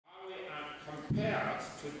prepared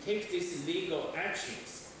to take these legal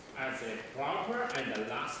actions as a proper and a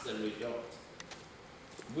last resort.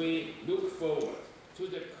 We look forward to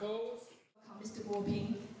the calls. Mr. Guo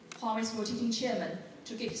Ping, Huawei's rotating chairman,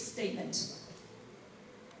 to give his statement.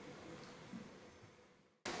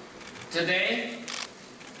 Today,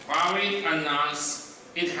 Huawei announced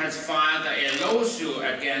it has filed a lawsuit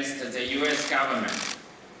against the U.S. government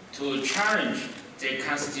to challenge the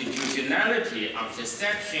constitutionality of the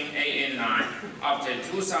Section 889 of the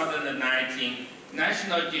 2019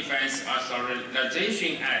 National Defense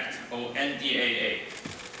Authorization Act, or NDAA.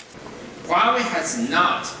 Huawei has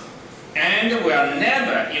not and will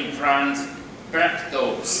never implant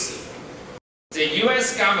backdoors. The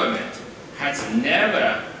U.S. government has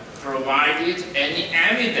never provided any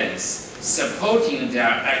evidence supporting their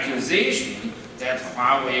accusation that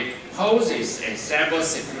Huawei poses a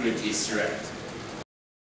cybersecurity threat.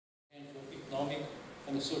 And for economic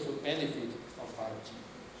and social benefit of 5G.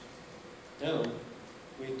 Though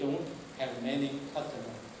we don't have many customers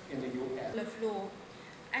in the U.S. Of law.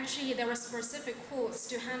 Actually, there are specific courts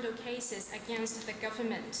to handle cases against the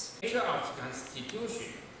government. Nature of the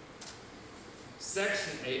Constitution,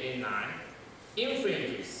 Section 889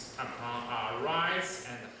 infringes